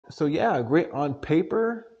So yeah, great on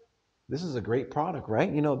paper. This is a great product,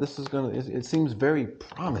 right? This is gonna. It seems very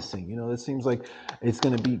promising. It seems like it's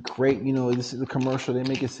gonna be great. This is a commercial. They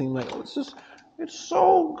make it seem like, oh, it's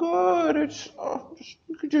so good.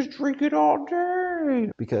 You could just drink it all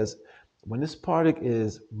day. Because when this product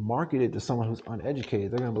is marketed to someone who's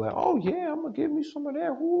uneducated, they're gonna be like, oh yeah, I'm gonna give me some of that.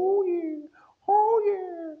 Oh yeah, oh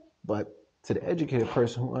yeah. But to the educated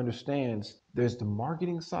person who understands, there's the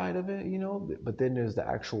marketing side of it, but then there's the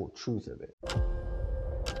actual truth of it.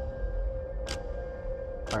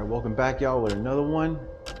 All right, welcome back, y'all, with another one.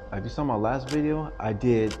 If you saw my last video, I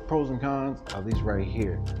did pros and cons of these right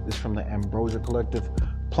here. This is from the Ambrosia Collective,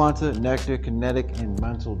 Planta, Nectar, Kinetic, and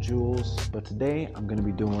Mental Jewels. But today, I'm gonna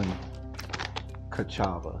be doing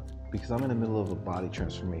Kachava because I'm in the middle of a body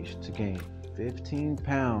transformation to gain 15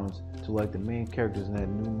 pounds to like the main characters in that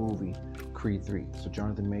new movie, Creed 3. So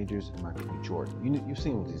Jonathan Majors and Michael B. Jordan. You've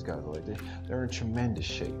seen what these guys are like. They're in tremendous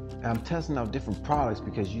shape. And I'm testing out different products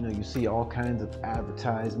because you see all kinds of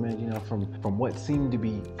advertisement, from what seem to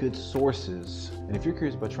be good sources. And if you're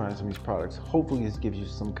curious about trying some of these products, hopefully this gives you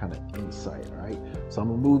some kind of insight, all right? So I'm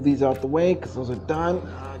gonna move these out the way because those are done.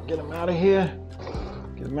 Get them out of here.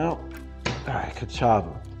 Get them out. All right,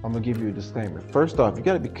 Kachava. I'm gonna give you a disclaimer. First off, you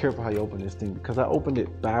gotta be careful how you open this thing because I opened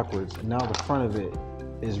it backwards and now the front of it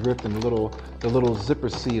is ripped and the little zipper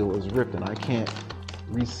seal is ripped and I can't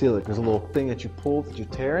reseal it. There's a little thing that you pull, that you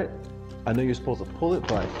tear it. I know you're supposed to pull it,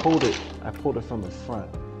 but I pulled it from the front.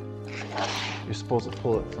 You're supposed to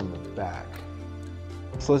pull it from the back.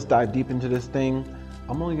 So let's dive deep into this thing.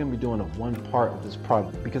 I'm only gonna be doing one part of this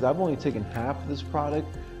product because I've only taken half of this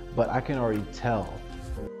product, but I can already tell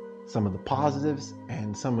some of the positives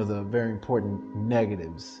and some of the very important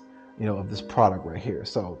negatives, of this product right here.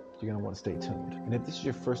 So you're gonna want to stay tuned. And if this is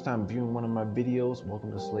your first time viewing one of my videos,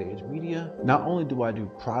 welcome to Slay Edge Media. Not only do I do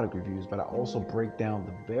product reviews, but I also break down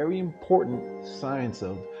the very important science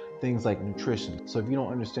of things like nutrition. So if you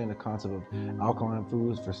don't understand the concept of alkaline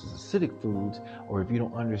foods versus acidic foods, or if you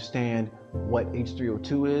don't understand what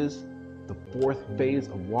H3O2 is, the fourth phase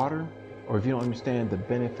of water, or if you don't understand the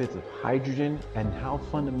benefits of hydrogen and how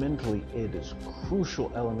fundamentally it is a crucial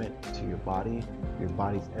element to your body's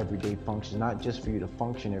everyday function, not just for you to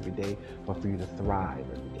function every day, but for you to thrive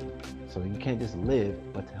every day. So you can't just live,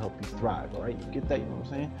 but to help you thrive, all right? You get that, you know what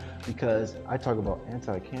I'm saying? Because I talk about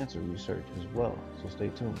anti-cancer research as well, so stay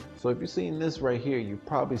tuned. So if you're seeing this right here, you've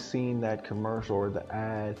probably seen that commercial or the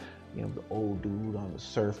ad, the old dude on the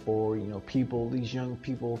surfboard, these young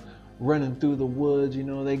people running through the woods,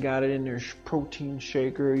 they got it in their protein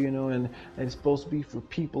shaker, and it's supposed to be for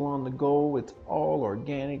people on the go. It's all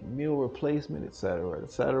organic, meal replacement, etc.,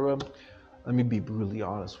 etc. Let me be brutally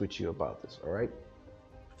honest with you about this, all right?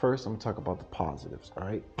 First, I'm gonna talk about the positives, all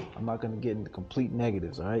right? I'm not gonna get into complete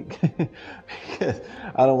negatives, all right? Because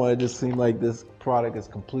I don't wanna just seem like this product is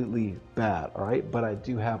completely bad, all right? But I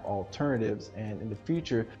do have alternatives, and in the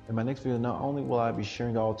future, in my next video, not only will I be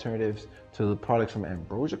sharing the alternatives to the products from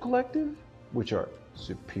Ambrosia Collective, which are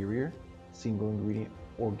superior, single ingredient,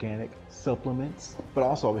 organic supplements, but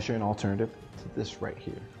also I'll be sharing an alternative to this right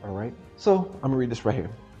here, all right? So I'm gonna read this right here.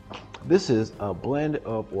 This is a blend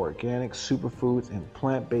of organic superfoods and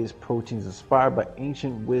plant-based proteins inspired by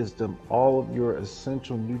ancient wisdom, all of your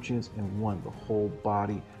essential nutrients in one, the whole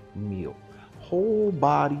body meal. Whole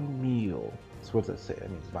body meal. That's what that say. That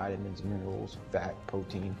means vitamins, minerals, fat,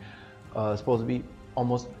 protein. It's supposed to be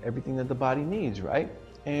almost everything that the body needs, right?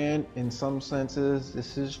 And in some senses,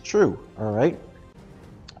 this is true, all right?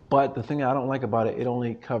 But the thing I don't like about it, it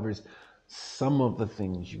only covers some of the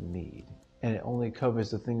things you need. And it only covers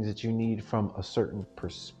the things that you need from a certain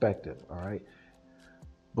perspective, all right?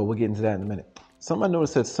 But we'll get into that in a minute. Something I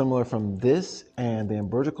noticed that's similar from this and the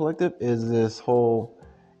Ambrosia Collective is this whole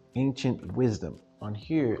ancient wisdom. On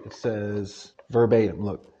here, it says verbatim,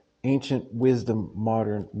 look, ancient wisdom,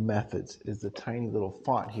 modern methods is the tiny little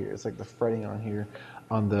font here. It's like the fretting on here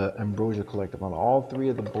on the Ambrosia Collective. On all three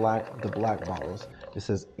of the black bottles, it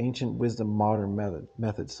says ancient wisdom, modern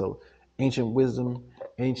methods. So ancient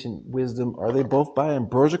wisdom, are they both by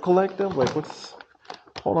Ambrosia Collective? Like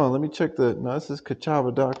hold on, let me check no, this is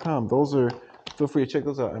Kachava.com. Feel free to check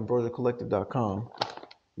those out, AmbrosiaCollective.com.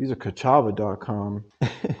 These are Kachava.com.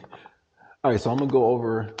 All right, so I'm gonna go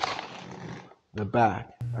over the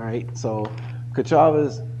back, all right? So Kachava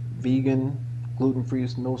is vegan, gluten-free,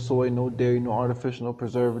 no soy, no dairy, no artificial, no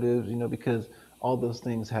preservatives, because all those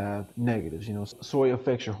things have negatives. Soy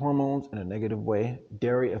affects your hormones in a negative way.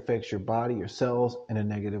 Dairy affects your body, your cells in a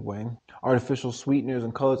negative way. Artificial sweeteners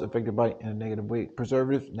and colors affect your body in a negative way.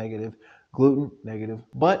 Preservatives, negative. Gluten, negative.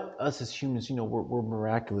 But us as humans, we're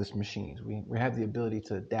miraculous machines. We have the ability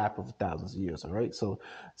to adapt over thousands of years, all right? So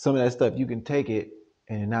some of that stuff, you can take it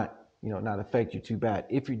and not affect you too bad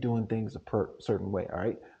if you're doing things a certain way, all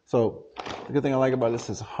right? So the good thing I like about this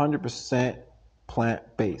is 100%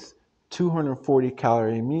 plant-based. 240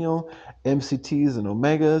 calorie meal, MCTs and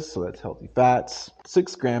omegas, so that's healthy fats,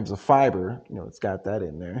 6 grams of fiber, it's got that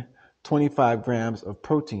in there, 25 grams of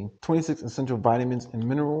protein, 26 essential vitamins and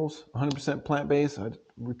minerals, 100% plant-based. I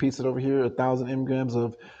repeats it over here, 1,000 mgrams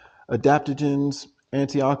of adaptogens,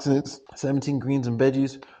 antioxidants, 17 greens and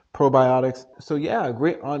veggies, probiotics. So yeah,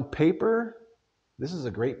 great on paper. This is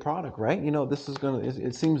a great product, right? This is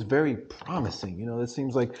it seems very promising. It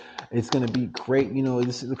seems like it's gonna be great.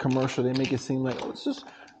 This is a commercial. They make it seem like, oh,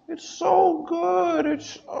 it's so good.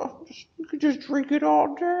 You could just drink it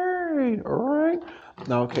all day. All right.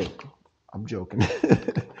 Now, okay, I'm joking.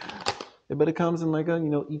 But it comes in like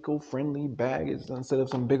a eco-friendly bag. It's instead of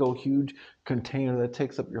some big old huge container that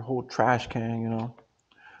takes up your whole trash can.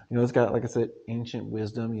 It's got, like I said, ancient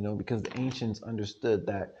wisdom. Because the ancients understood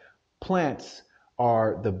that plants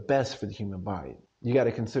are the best for the human body. You got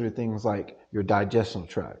to consider things like your digestional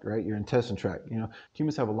tract, right? Your intestinal tract.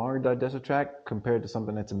 Humans have a longer digestive tract compared to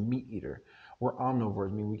something that's a meat eater. We're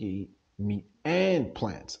omnivores, mean we can eat meat and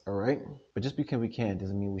plants, all right? But just because we can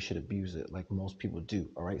doesn't mean we should abuse it like most people do,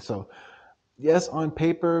 all right? So yes, on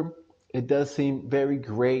paper, it does seem very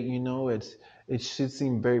great. It should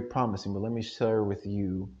seem very promising. But let me share with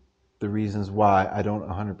you the reasons why I don't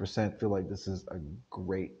 100% feel like this is a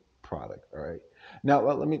great product. All right. Now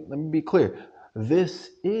let me be clear.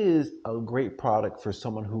 This is a great product for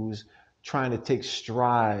someone who's trying to take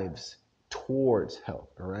strides towards health.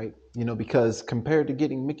 All right. Because compared to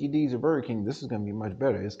getting Mickey D's or Burger King, this is going to be much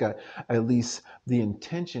better. It's got, at least the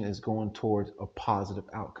intention is going towards a positive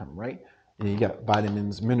outcome, right? And you got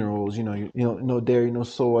vitamins, minerals, no dairy, no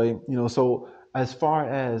soy, so as far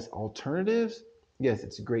as alternatives, yes,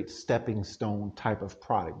 it's a great stepping stone type of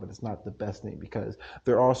product, but it's not the best thing because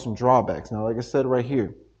there are some drawbacks. Now, like I said right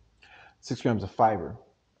here, 6 grams of fiber.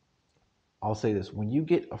 I'll say this, when you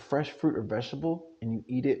get a fresh fruit or vegetable and you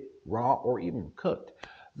eat it raw or even cooked,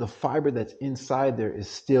 the fiber that's inside there is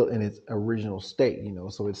still in its original state,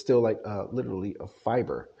 so it's still like literally a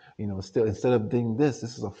fiber, still, instead of being this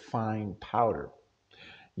is a fine powder.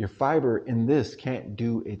 Your fiber in this can't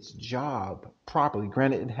do its job properly.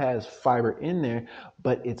 Granted, it has fiber in there,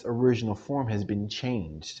 but its original form has been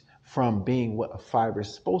changed from being what a fiber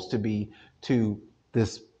is supposed to be to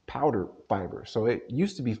this powder fiber. So it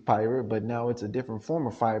used to be fiber, but now it's a different form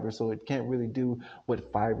of fiber, so it can't really do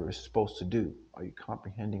what fiber is supposed to do. Are you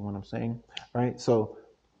comprehending what I'm saying? All right, so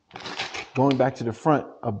going back to the front,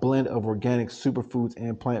 a blend of organic superfoods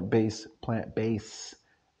and plant-based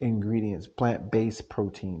ingredients, plant-based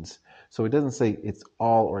proteins. So it doesn't say it's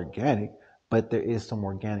all organic, but there is some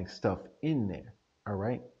organic stuff in there. All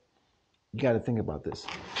right. You got to think about this.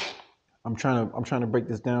 I'm trying to break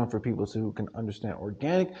this down for people so who can understand.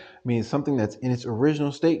 Organic means something that's in its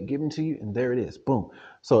original state given to you, and there it is. Boom.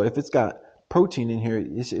 So if it's got protein in here,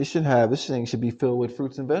 it should have, this thing should be filled with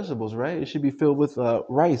fruits and vegetables, right? It should be filled with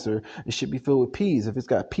rice, or it should be filled with peas. If it's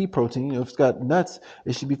got pea protein, if it's got nuts,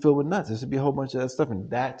 it should be filled with nuts. There should be a whole bunch of that stuff, and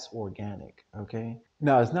that's organic. Okay.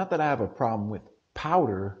 Now, it's not that I have a problem with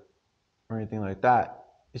powder or anything like that.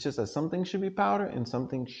 It's just that some things should be powder and some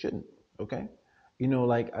things shouldn't. Okay.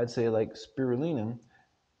 Like I'd say like spirulina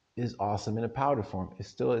is awesome in a powder form. It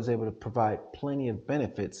still is able to provide plenty of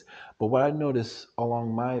benefits. But what I noticed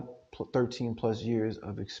along my 13 plus years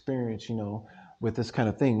of experience, with this kind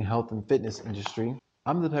of thing, health and fitness industry,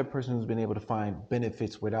 I'm the type of person who's been able to find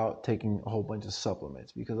benefits without taking a whole bunch of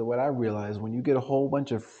supplements. Because of what I realized, when you get a whole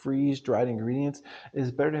bunch of freeze-dried ingredients,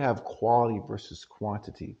 it's better to have quality versus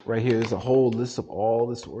quantity. Right here is a whole list of all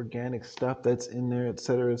this organic stuff that's in there, et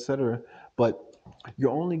cetera, et cetera. But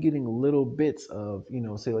you're only getting little bits of,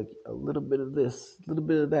 say like a little bit of this, a little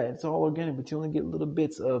bit of that. It's all organic, but you only get little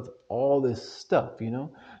bits of all this stuff,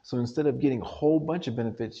 So instead of getting a whole bunch of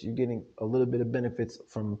benefits, you're getting a little bit of benefits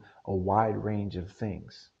from a wide range of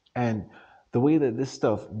things. And the way that this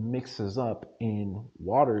stuff mixes up in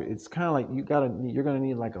water, it's kind of like you're gonna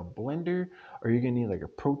need like a blender, or you're gonna need like a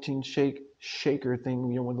protein shaker thing,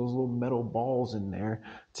 one of those little metal balls in there,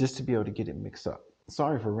 just to be able to get it mixed up.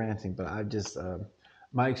 Sorry for ranting, but I just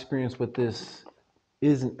my experience with this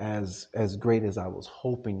isn't as great as I was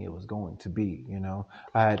hoping it was going to be.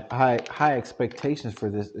 I had high expectations for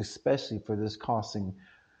this, especially for this costing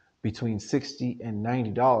between $60 and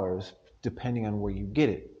 $90, depending on where you get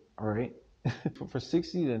it. All right, for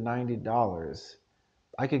 $60 to $90,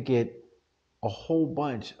 I could get a whole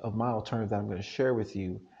bunch of my alternatives that I'm going to share with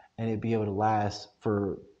you, and it'd be able to last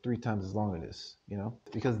for 3 times as long as this,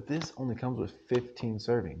 because this only comes with 15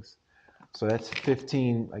 servings. So that's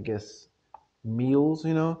 15, I guess, meals.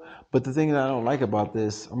 But the thing that I don't like about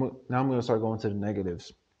this, now I'm going to start going to the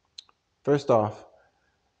negatives. First off,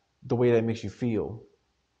 the way that makes you feel.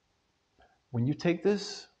 When you take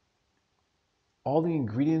this, all the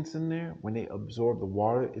ingredients in there, when they absorb the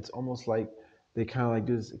water, it's almost like they kind of like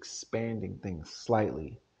do this expanding thing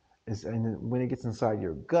slightly. And then when it gets inside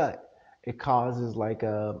your gut, it causes like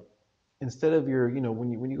instead of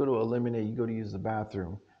when you go to eliminate, you go to use the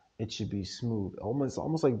bathroom, it should be smooth.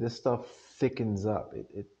 Almost like this stuff thickens up.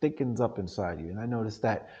 It thickens up inside you. And I noticed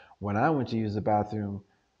that when I went to use the bathroom,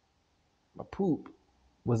 my poop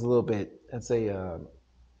was a little bit, I'd say,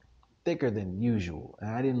 thicker than usual, and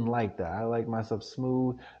I didn't like that. I like my stuff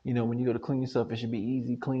smooth. When you go to clean yourself, it should be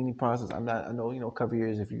easy cleaning process. I know, cover your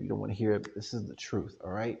ears if you don't want to hear it, but this is the truth, all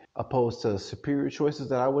right? Opposed to superior choices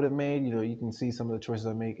that I would have made, you can see some of the choices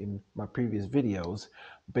I make in my previous videos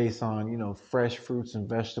based on, fresh fruits and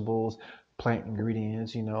vegetables, plant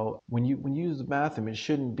ingredients. When you use the bathroom, it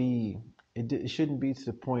shouldn't be to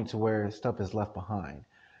the point to where stuff is left behind.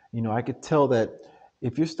 I could tell that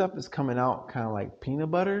if your stuff is coming out kind of like peanut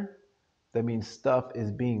butter, that means stuff is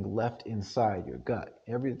being left inside your gut.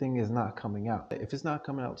 Everything is not coming out. If it's not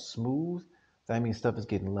coming out smooth, that means stuff is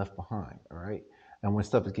getting left behind, all right? And when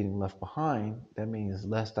stuff is getting left behind, that means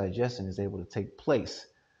less digestion is able to take place,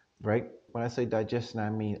 right? When I say digestion, I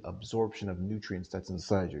mean absorption of nutrients that's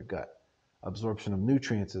inside your gut. Absorption of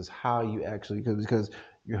nutrients is how you actually, because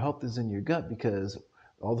your health is in your gut, because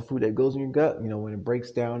all the food that goes in your gut, when it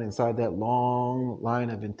breaks down inside that long line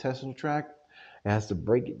of intestinal tract, it has to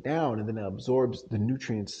break it down, and then it absorbs the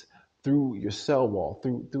nutrients through your cell wall,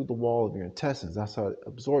 through the wall of your intestines. That's how it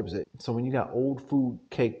absorbs it. So when you got old food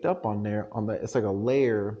caked up on there, it's like a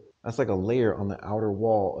layer. That's like a layer on the outer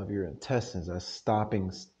wall of your intestines that's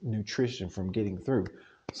stopping nutrition from getting through.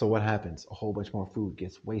 So what happens? A whole bunch more food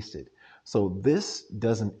gets wasted. So this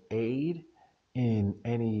doesn't aid in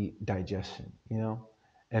any digestion.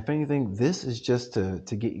 If anything, this is just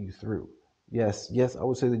to get you through. Yes, I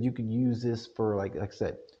would say that you could use this for, like I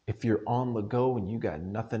said, if you're on the go and you got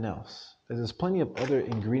nothing else. There's plenty of other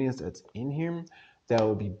ingredients that's in here that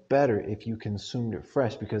would be better if you consumed it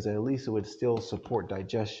fresh, because at least it would still support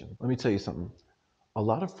digestion. Let me tell you something. A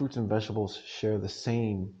lot of fruits and vegetables share the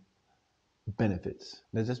same benefits.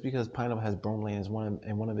 Now, just because pineapple has bromelain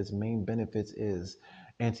and one of its main benefits is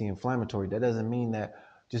anti-inflammatory, that doesn't mean that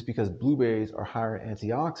just because blueberries are higher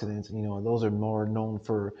antioxidants, those are more known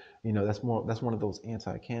for, that's one of those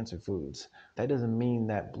anti-cancer foods. That doesn't mean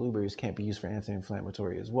that blueberries can't be used for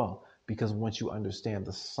anti-inflammatory as well, because once you understand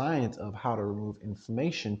the science of how to remove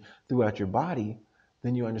inflammation throughout your body,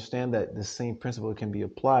 then you understand that the same principle can be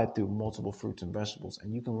applied through multiple fruits and vegetables.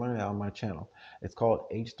 And you can learn that on my channel. It's called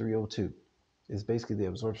H3O2. It's basically the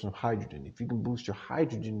absorption of hydrogen. If you can boost your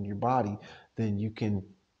hydrogen in your body, then you can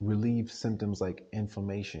relieve symptoms like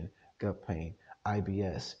inflammation, gut pain,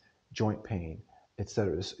 IBS, joint pain,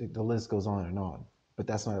 etc. The list goes on and on. But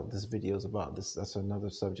that's not what this video is about. That's another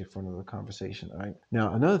subject for another conversation. All right.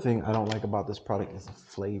 Now, another thing I don't like about this product is the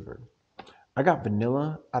flavor. I got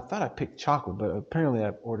vanilla. I thought I picked chocolate, but apparently I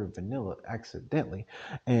ordered vanilla accidentally.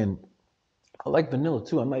 And I like vanilla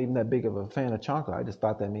too. I'm not even that big of a fan of chocolate. I just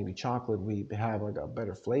thought that maybe chocolate would have like a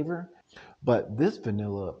better flavor. But this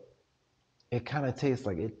vanilla, it kind of tastes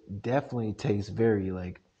like, it definitely tastes very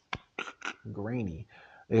like grainy.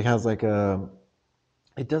 It has like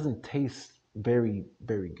it doesn't taste very,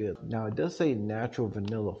 very good. Now it does say natural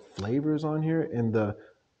vanilla flavors on here in the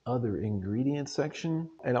other ingredients section.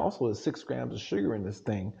 And also it's 6 grams of sugar in this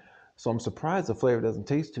thing. So I'm surprised the flavor doesn't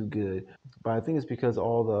taste too good. But I think it's because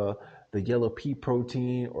all the yellow pea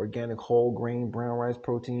protein, organic whole grain brown rice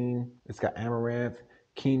protein. It's got amaranth,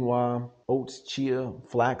 quinoa, oats, chia,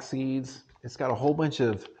 flax seeds. It's got a whole bunch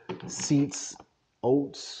of seeds,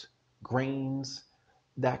 oats, grains,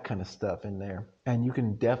 that kind of stuff in there. And you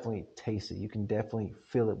can definitely taste it. You can definitely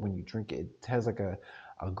feel it when you drink it. It has like a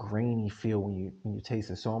grainy feel when you taste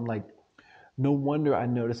it. So I'm like, no wonder I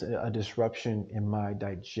noticed a disruption in my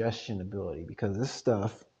digestion ability, because this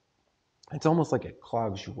stuff, it's almost like it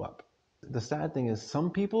clogs you up. The sad thing is some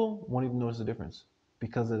people won't even notice the difference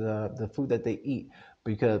because of the food that they eat.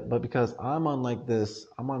 Because I'm on like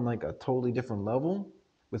a totally different level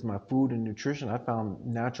with my food and nutrition. I found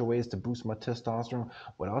natural ways to boost my testosterone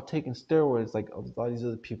without taking steroids like a lot of these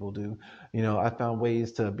other people do. I found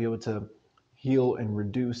ways to be able to heal and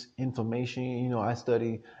reduce inflammation. I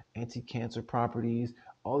study anti-cancer properties,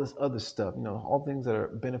 all this other stuff, all things that are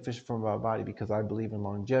beneficial for my body, because I believe in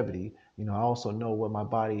longevity. I also know what my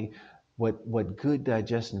body what good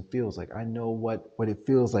digestion feels like. I know what it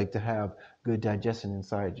feels like to have good digestion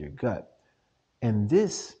inside your gut. And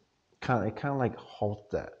this kind of like halts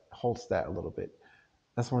that a little bit.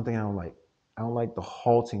 That's one thing I don't like. I don't like the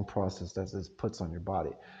halting process that this puts on your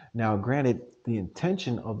body. Now, granted, the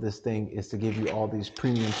intention of this thing is to give you all these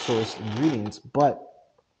premium source ingredients, but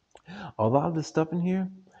a lot of the stuff in here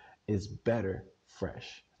is better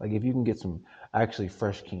fresh. Like if you can get some actually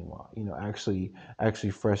fresh quinoa,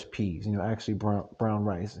 actually fresh peas, actually brown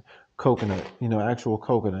rice, coconut, actual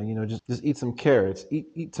coconut, just eat some carrots,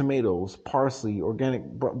 eat tomatoes, parsley, organic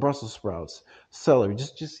Brussels sprouts, celery.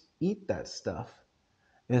 Just eat that stuff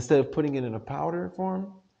instead of putting it in a powder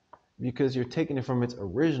form, because you're taking it from its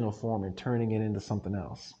original form and turning it into something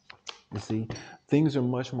else. You see, things are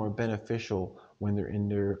much more beneficial when they're in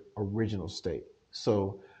their original state.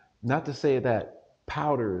 So, not to say that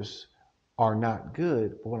powders are not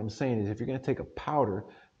good, but what I'm saying is if you're going to take a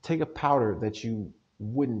powder that you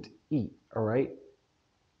wouldn't eat, all right?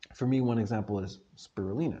 For me, one example is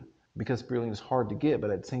spirulina, because spirulina is hard to get,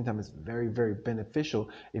 but at the same time, it's very, very beneficial.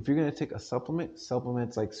 If you're going to take a supplements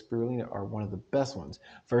like spirulina are one of the best ones.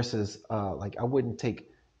 Versus, like I wouldn't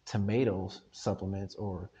take tomatoes supplements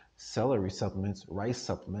or celery supplements, rice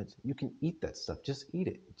supplements. You can eat that stuff. Just eat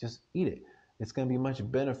it. Just eat it. It's going to be much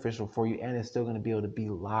beneficial for you, and it's still going to be able to be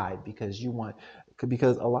live because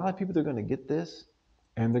a lot of people are going to get this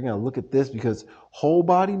and they're going to look at this because whole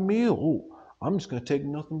body meal. Ooh, I'm just going to take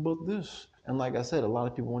nothing but this. And like I said, a lot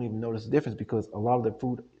of people won't even notice the difference because a lot of the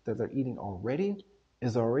food that they're eating already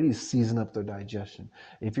is already seasoning up their digestion.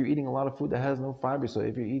 If you're eating a lot of food that has no fiber, so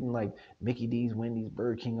if you're eating like Mickey D's, Wendy's,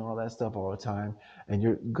 Burger King, all that stuff all the time, and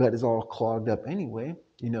your gut is all clogged up anyway,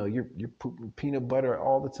 you're pooping peanut butter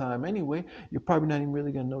all the time anyway, you're probably not even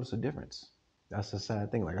really going to notice a difference. That's the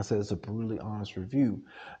sad thing. Like I said, it's a brutally honest review.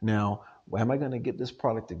 Now, am I going to get this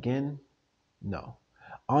product again? No.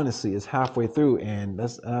 Honestly, it's halfway through, and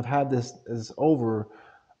I've had this over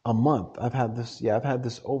a month. I've had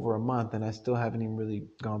this over a month, and I still haven't even really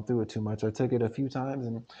gone through it too much. I took it a few times,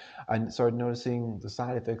 and I started noticing the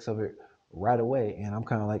side effects of it right away. And I'm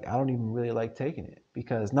kind of like, I don't even really like taking it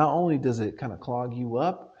because not only does it kind of clog you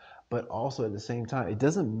up, but also at the same time, it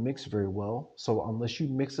doesn't mix very well. So unless you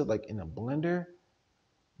mix it like in a blender,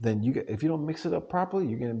 then if you don't mix it up properly,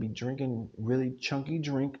 you're gonna be drinking really chunky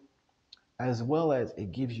drink, as well as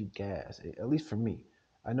it gives you gas. At least for me,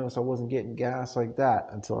 I noticed I wasn't getting gas like that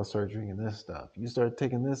until I started drinking this stuff. You start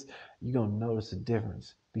taking this, you're gonna notice a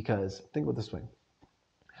difference. Because think about it this way: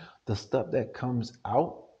 the stuff that comes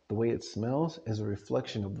out, the way it smells, is a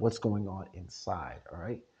reflection of what's going on inside. All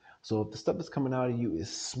right. So if the stuff that's coming out of you is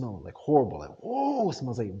smelling like horrible, like whoa, it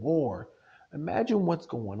smells like war. Imagine what's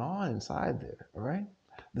going on inside there. All right.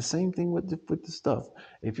 The same thing with the stuff.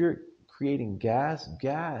 If you're creating gas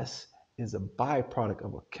is a byproduct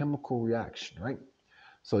of a chemical reaction, right?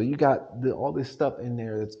 So you got all this stuff in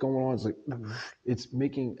there that's going on. It's like it's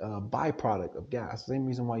making a byproduct of gas. Same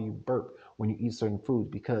reason why you burp when you eat certain foods,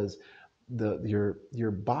 because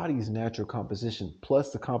your body's natural composition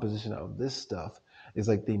plus the composition of this stuff is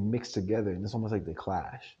like they mix together, and it's almost like they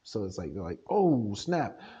clash. So it's like they're like, oh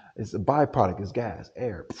snap, it's a byproduct, it's gas,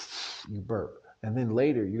 air. You burp, and then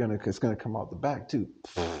later it's gonna come out the back too.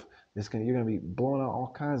 You're gonna be blowing out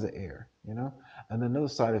all kinds of air, And then another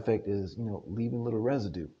side effect is, leaving little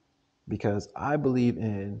residue, because I believe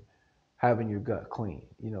in having your gut clean,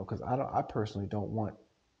 because I personally don't want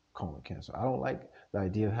colon cancer. I don't like the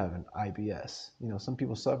idea of having IBS. Some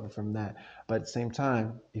people suffer from that, but at the same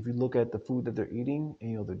time, if you look at the food that they're eating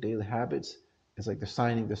and their daily habits, it's like they're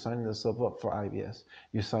signing themselves up for IBS.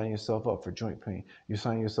 You're signing yourself up for joint pain. You're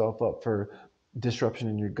signing yourself up for disruption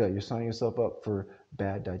in your gut. You're signing yourself up for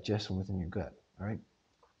bad digestion within your gut. All right.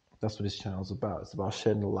 That's what this channel is about. It's about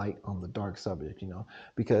shedding the light on the dark subject,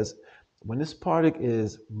 because when this product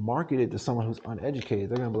is marketed to someone who's uneducated,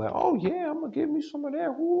 they're going to be like, oh, yeah, I'm going to give me some of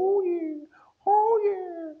that. Oh, yeah. Oh,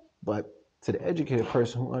 yeah. But to the educated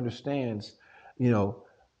person who understands,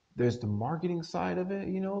 there's the marketing side of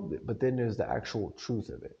it, but then there's the actual truth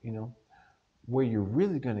of it, Where you're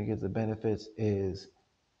really going to get the benefits is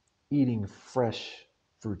eating fresh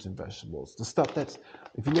fruits and vegetables. The stuff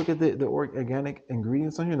if you look at the organic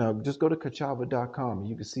ingredients on here, now just go to kachava.com and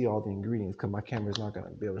you can see all the ingredients, because my camera is not going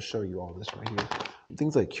to be able to show you all this right here.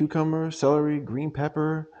 Things like cucumber, celery, green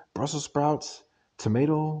pepper, Brussels sprouts,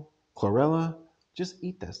 tomato, chlorella. Just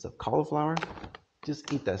eat that stuff. Cauliflower,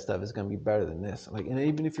 just eat that stuff. It's going to be better than this. And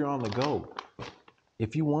even if you're on the go,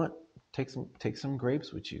 if you want, take some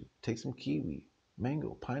grapes with you. Take some kiwi,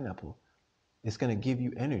 mango, pineapple. It's going to give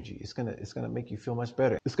you energy. It's going to make you feel much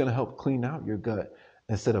better. It's going to help clean out your gut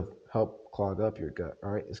instead of help clog up your gut.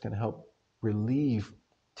 All right. It's going to help relieve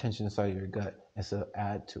tension inside your gut instead of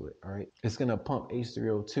add to it. All right, it's going to pump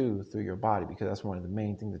H3O2 through your body because that's one of the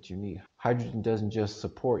main things that you need. Hydrogen doesn't just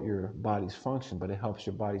support your body's function, but it helps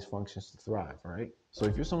your body's functions to thrive. All right, so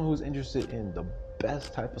if you're someone who's interested in the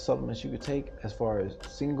best type of supplements you could take as far as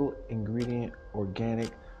single ingredient, organic,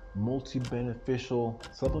 multi-beneficial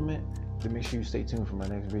supplement, then make sure you stay tuned for my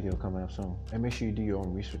next video coming up soon. And make sure you do your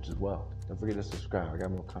own research as well. Don't forget to subscribe. I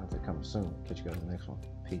got more content coming soon. Catch you guys in the next one.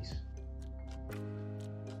 Peace.